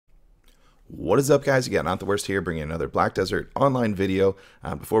What is up, guys? Again, Not the Worst here, bringing another Black Desert online video.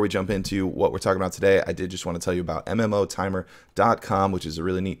 Before we jump into what we're talking about today, I did just want to tell you about MMOtimer.com, which is a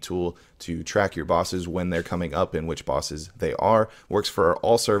really neat tool to track your bosses when they're coming up and which bosses they are. Works for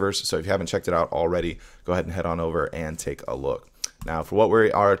all servers, so if you haven't checked it out already, go ahead and head on over and take a look. Now, for what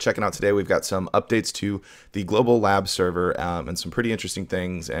we are checking out today, we've got some updates to the Global Lab server and some pretty interesting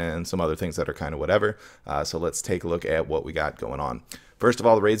things and some other things that are kind of whatever. So let's take a look at what we got going on. First of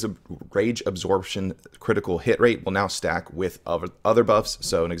all, the Rage Absorption critical hit rate will now stack with other buffs.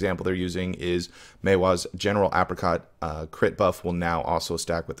 So an example they're using is Meiwa's General Apricot crit buff will now also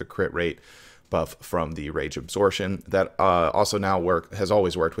stack with the crit rate buff from the Rage Absorption. That also now has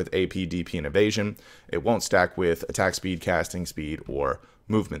always worked with AP, DP, and Evasion. It won't stack with attack speed, casting speed, or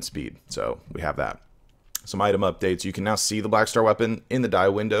movement speed. So we have that. Some item updates. You can now see the Black Star weapon in the dye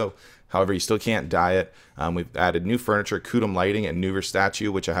window. However, you still can't dye it. We've added new furniture, Kudum lighting, and Nuver statue,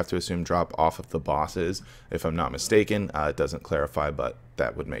 which I have to assume drop off of the bosses, if I'm not mistaken. It doesn't clarify, but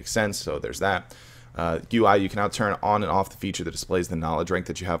that would make sense, so there's that. UI, you can now turn on and off the feature that displays the knowledge rank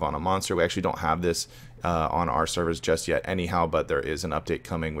that you have on a monster. We actually don't have this on our servers just yet anyhow, but there is an update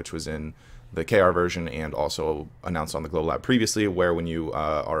coming, which was in the KR version and also announced on the Global Lab previously, where when you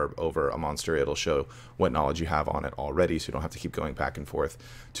are over a monster, it'll show what knowledge you have on it already, so you don't have to keep going back and forth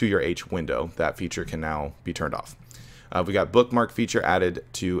to your H window. That feature can now be turned off. We got bookmark feature added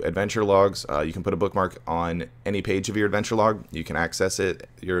to adventure logs. You can put a bookmark on any page of your adventure log. You can access it,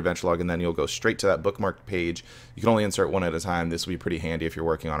 your adventure log, and then you'll go straight to that bookmarked page. You can only insert one at a time. This will be pretty handy if you're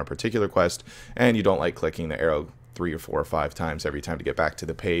working on a particular quest and you don't like clicking the arrow 3 or 4 or 5 times every time to get back to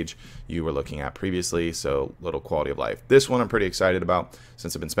the page you were looking at previously. So little quality of life. This one I'm pretty excited about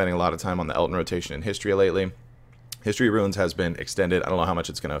since I've been spending a lot of time on the Elton rotation in Hystria lately. History Ruins has been extended. I don't know how much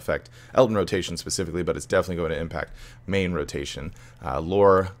it's going to affect Elton rotation specifically, but it's definitely going to impact main rotation.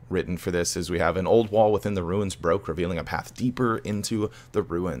 Lore written for this is we have an old wall within the ruins broke, revealing a path deeper into the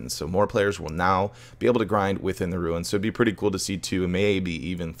ruins. So more players will now be able to grind within the ruins. So it'd be pretty cool to see 2, maybe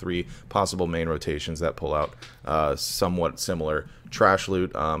even 3 possible main rotations that pull out somewhat similar trash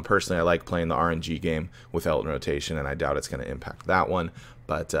loot. Personally, I like playing the RNG game with Elton rotation, and I doubt it's going to impact that one.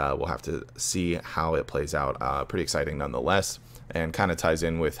 But we'll have to see how it plays out. Pretty exciting nonetheless, and kind of ties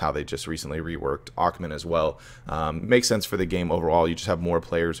in with how they just recently reworked Ackman as well. Makes sense for the game overall. You just have more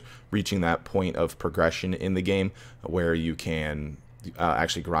players reaching that point of progression in the game where you can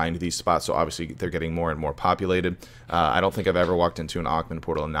actually grind these spots. So obviously they're getting more and more populated. I don't think I've ever walked into an Ackman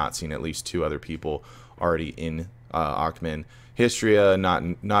portal and not seen at least 2 other people already in Ackman. Hystria,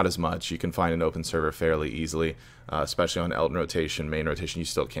 not as much. You can find an open server fairly easily, especially on Elton rotation. Main rotation you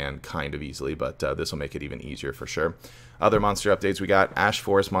still can kind of easily, but this will make it even easier for sure. Other monster updates, we got Ash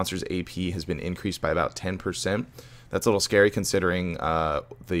Forest monsters AP has been increased by about 10%. That's a little scary considering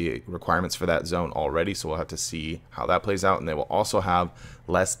the requirements for that zone already, so we'll have to see how that plays out, and they will also have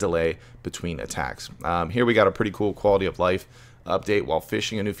less delay between attacks. Here we got a pretty cool quality of life update. While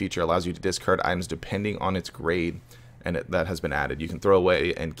fishing, a new feature allows you to discard items depending on its grade, and that has been added. You can throw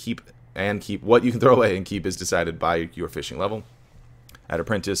away and keep what you can throw away and keep is decided by your fishing level. At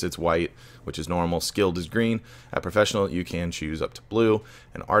Apprentice, it's white, which is normal. Skilled is green. At Professional, you can choose up to blue.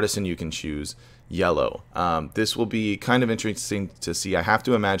 And Artisan, you can choose yellow. This will be kind of interesting to see. I have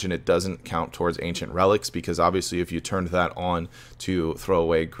to imagine it doesn't count towards Ancient Relics, because obviously if you turned that on to throw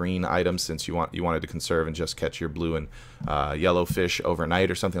away green items, since you wanted to conserve and just catch your blue and yellow fish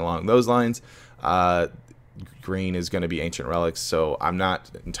overnight or something along those lines, green is going to be Ancient Relics, so I'm not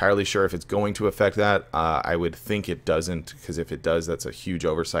entirely sure if it's going to affect that. I would think it doesn't, because if it does, that's a huge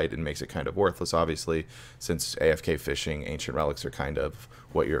oversight and makes it kind of worthless, obviously, since AFK fishing, Ancient Relics are kind of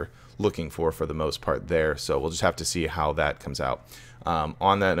what you're looking for the most part there. So we'll just have to see how that comes out.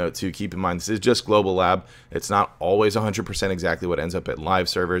 On that note too, keep in mind this is just Global Lab. It's not always 100% exactly what ends up at live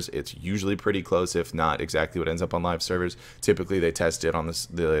servers. It's usually pretty close, if not exactly what ends up on live servers. Typically they test it on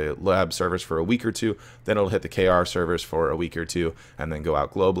the lab servers for a week or 2, then it'll hit the KR servers for a week or 2, and then go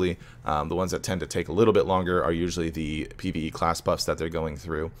out globally. The ones that tend to take a little bit longer are usually the PvE class buffs that they're going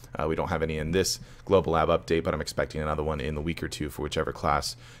through. We don't have any in this Global Lab update, but I'm expecting another one in the week or 2 for whichever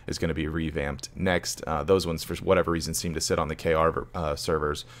class is going to be revamped next. Those ones, for whatever reason, seem to sit on the KR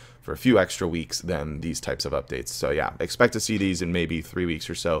servers for a few extra weeks than these types of updates. So yeah, expect to see these in maybe 3 weeks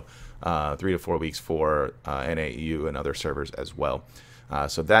or so, 3 to 4 weeks for NAU and other servers as well.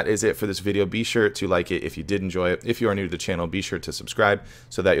 So that is it for this video. Be sure to like it if you did enjoy it. If you are new to the channel, be sure to subscribe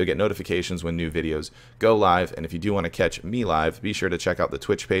so that you'll get notifications when new videos go live. And if you do want to catch me live, be sure to check out the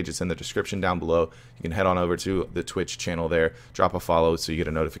Twitch page. It's in the description down below. You can head on over to the Twitch channel there, drop a follow so you get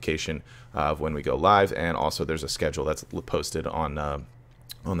a notification of when we go live. And also there's a schedule that's posted on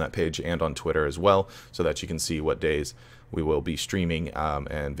on that page and on Twitter as well, so that you can see what days we will be streaming,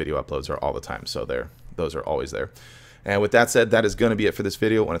 and video uploads are all the time, so those are always there. And with that said, that is going to be it for this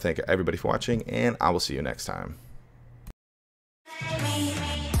video. I want to thank everybody for watching, and I will see you next time.